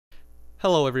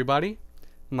Hello everybody,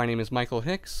 my name is Michael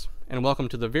Hicks, and welcome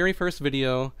to the very first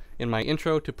video in my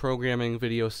Intro to Programming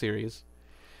video series.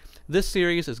 This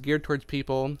series is geared towards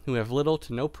people who have little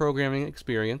to no programming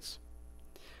experience.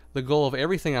 The goal of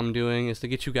everything I'm doing is to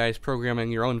get you guys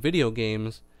programming your own video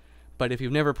games, but if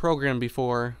you've never programmed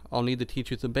before, I'll need to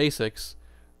teach you the basics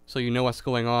so you know what's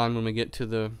going on when we get to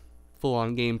the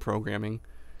full-on game programming.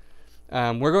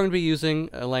 We're going to be using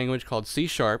a language called C#,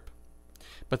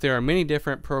 but there are many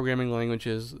different programming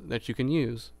languages that you can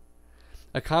use.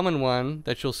 A common one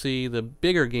that you'll see the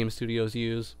bigger game studios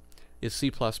use is C++,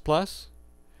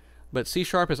 but C#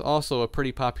 is also a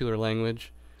pretty popular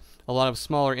language. A lot of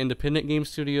smaller independent game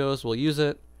studios will use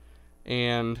it,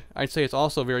 and I'd say it's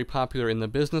also very popular in the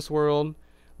business world,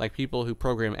 like people who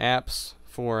program apps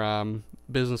for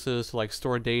businesses to like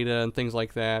store data and things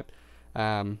like that.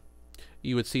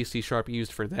 You would see C#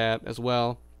 used for that as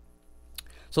well.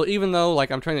 So even though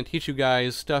like I'm trying to teach you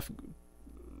guys stuff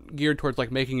geared towards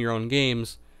like making your own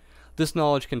games, this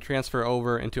knowledge can transfer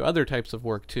over into other types of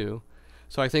work too.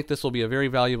 So I think this will be a very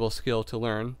valuable skill to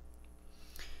learn.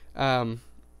 I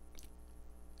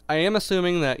am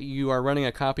assuming that you are running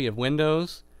a copy of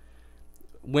Windows.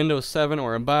 Windows 7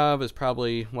 or above is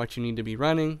probably what you need to be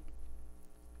running.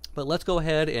 But let's go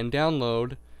ahead and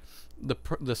download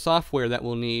the software that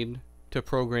we'll need to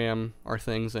program our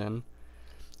things in.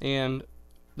 And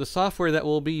the software that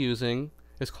we'll be using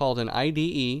is called an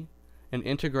IDE, an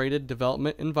Integrated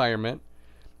Development Environment,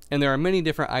 and there are many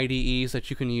different IDEs that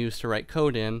you can use to write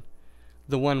code in.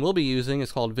 The one we'll be using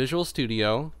is called Visual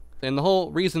Studio, and the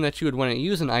whole reason that you would want to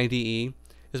use an IDE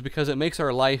is because it makes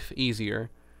our life easier.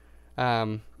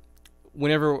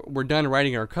 Whenever we're done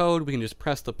writing our code, we can just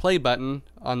press the play button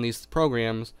on these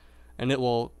programs, and it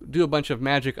will do a bunch of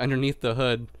magic underneath the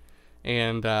hood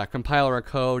and compile our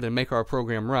code and make our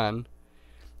program run.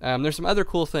 There's some other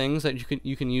cool things that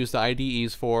you can use the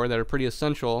IDEs for that are pretty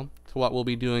essential to what we'll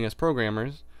be doing as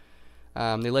programmers.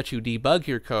 They let you debug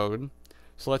your code.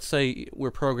 So let's say we're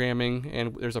programming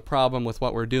and there's a problem with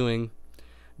what we're doing.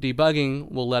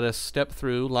 Debugging will let us step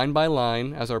through line by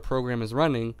line as our program is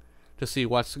running to see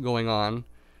what's going on.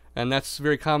 And that's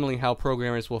very commonly how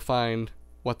programmers will find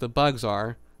what the bugs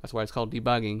are. That's why it's called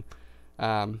debugging.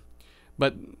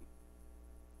 But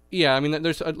yeah, I mean,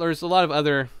 there's a lot of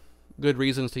other good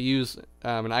reasons to use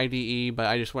an IDE, but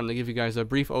I just wanted to give you guys a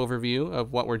brief overview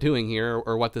of what we're doing here,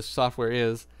 or what this software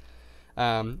is.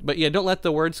 But yeah, don't let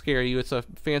the word scare you. It's a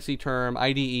fancy term,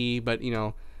 IDE, but you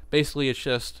know, basically it's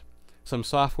just some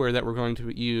software that we're going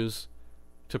to use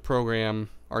to program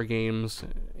our games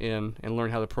in and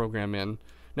learn how to program in.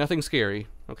 Nothing scary,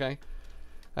 okay?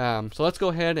 So let's go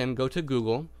ahead and go to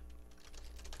Google.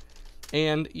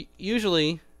 And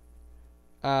usually,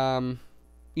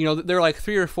 you know, there are like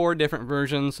 3 or 4 different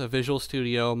versions of Visual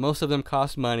Studio. Most of them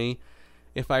cost money.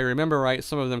 If I remember right,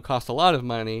 some of them cost a lot of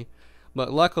money.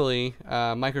 But luckily,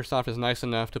 Microsoft is nice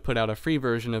enough to put out a free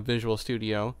version of Visual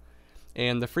Studio.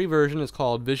 And the free version is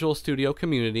called Visual Studio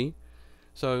Community.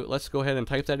 So let's go ahead and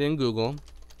type that in Google.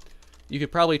 You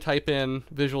could probably type in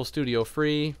Visual Studio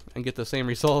free and get the same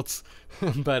results.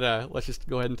 But let's just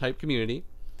go ahead and type Community.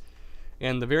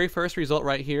 And the very first result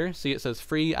right here, see it says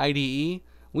free IDE.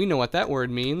 We know what that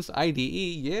word means. IDE,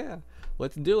 yeah.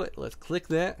 Let's do it. Let's click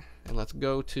that and let's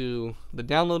go to the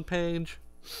download page.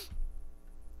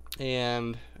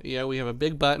 And yeah, we have a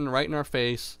big button right in our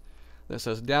face that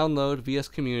says download VS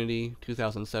Community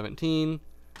 2017.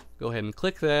 Go ahead and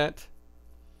click that.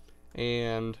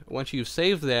 And once you've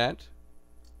saved that,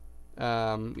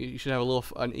 you should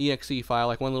have an exe file,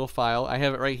 like one little file. I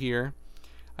have it right here.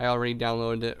 I already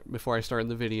downloaded it before I started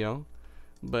the video,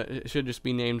 but it should just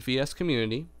be named VS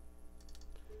Community.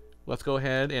 Let's go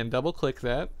ahead and double click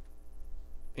that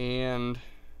and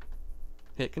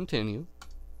hit continue.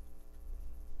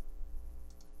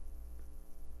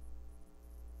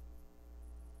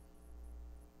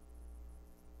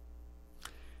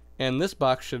 And this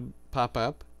box should pop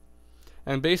up,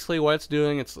 and basically what it's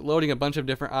doing, it's loading a bunch of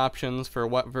different options for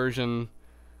what version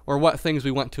or what things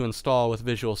we want to install with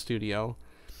Visual Studio.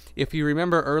 If you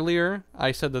remember earlier,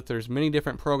 I said that there's many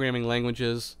different programming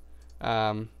languages,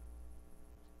 and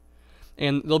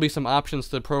there'll be some options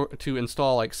to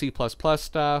install like C++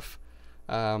 stuff,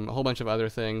 a whole bunch of other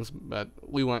things, but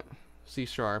we want C#.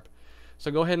 So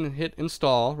go ahead and hit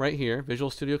install right here, Visual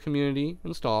Studio Community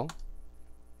install.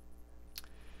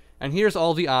 And here's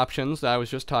all the options that I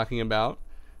was just talking about.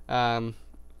 Don't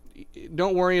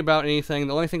worry about anything.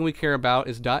 The only thing we care about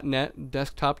is .NET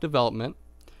Desktop Development.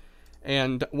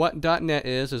 And what .NET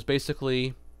is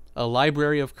basically a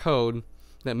library of code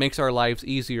that makes our lives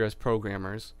easier as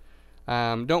programmers.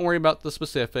 Don't worry about the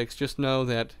specifics, just know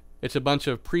that It's a bunch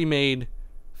of pre-made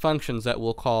functions that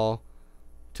we'll call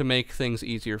to make things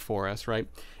easier for us, right?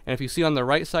 And if you see on the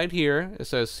right side here, it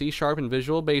says C# and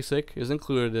Visual Basic is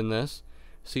included in this.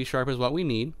 C# is what we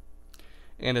need.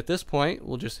 And at this point,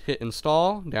 we'll just hit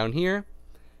install down here.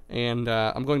 And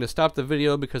I'm going to stop the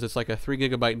video because it's like a 3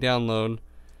 GB download.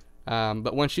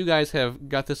 But once you guys have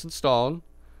got this installed,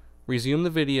 resume the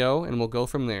video and we'll go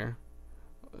from there.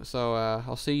 So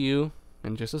I'll see you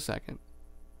in just a second.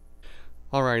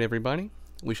 Alright everybody,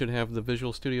 we should have the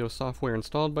Visual Studio software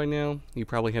installed by now. You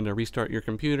probably had to restart your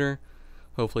computer.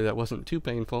 Hopefully that wasn't too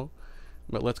painful.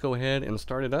 But let's go ahead and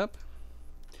start it up.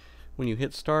 When you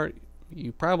hit start,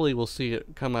 you probably will see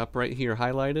it come up right here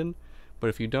highlighted. But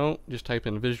if you don't, just type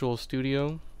in Visual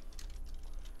Studio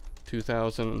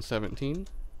 2017.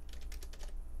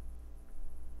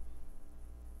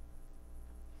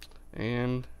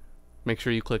 And make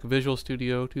sure you click Visual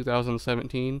Studio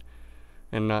 2017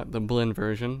 and not the Blend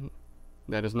version.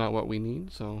 That is not what we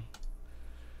need, so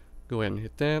go ahead and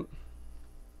hit that.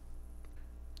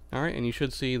 Alright, and you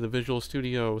should see the Visual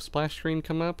Studio splash screen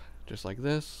come up, just like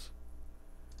this.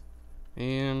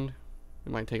 And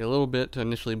it might take a little bit to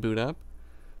initially boot up,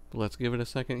 but let's give it a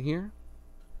second here.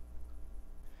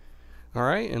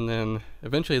 Alright, and then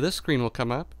eventually this screen will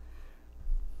come up.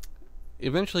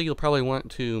 Eventually you'll probably want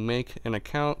to make an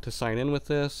account to sign in with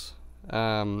this.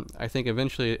 I think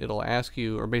eventually it'll ask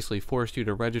you, or basically force you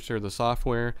to register the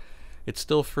software. It's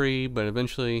still free, but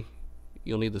eventually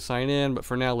you'll need to sign in. But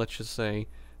for now, let's just say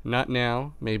not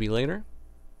now, maybe later.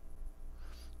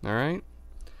 Alright.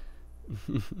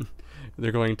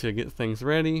 They're going to get things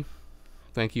ready.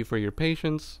 Thank you for your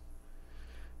patience.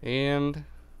 And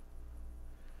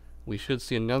we should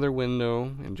see another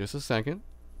window in just a second.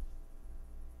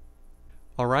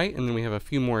 Alright, and then we have a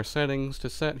few more settings to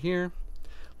set here.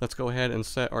 Let's go ahead and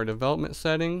set our development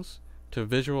settings to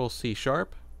Visual C#,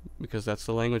 because that's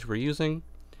the language we're using.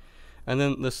 And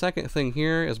then the second thing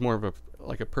here is more of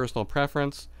a personal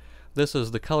preference. This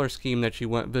is the color scheme that you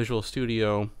want Visual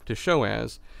Studio to show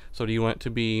as. So do you want it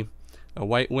to be a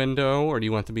white window, or do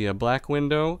you want it to be a black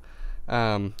window?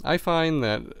 I find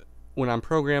that when I'm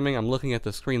programming, I'm looking at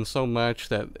the screen so much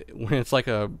that when it's like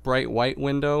a bright white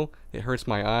window, it hurts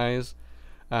my eyes.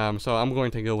 So I'm going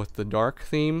to go with the dark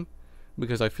theme,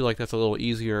 because I feel like that's a little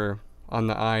easier on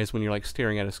the eyes when you're like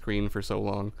staring at a screen for so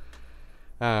long.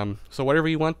 So whatever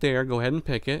you want there, go ahead and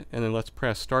pick it, and then let's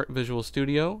press Start Visual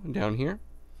Studio down here.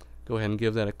 Go ahead and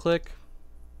give that a click,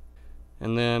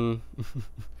 and then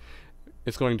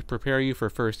it's going to prepare you for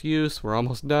first use. We're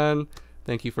almost done.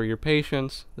 Thank you for your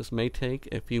patience. This may take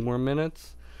a few more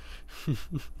minutes.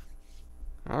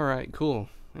 Alright, cool.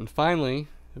 And finally,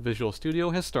 Visual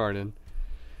Studio has started.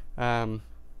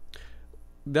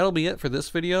 That'll be it for this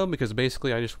video, because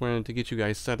basically I just wanted to get you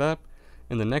guys set up.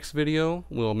 In the next video,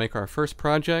 we'll make our first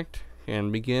project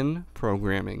and begin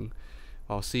programming.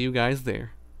 I'll see you guys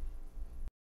there.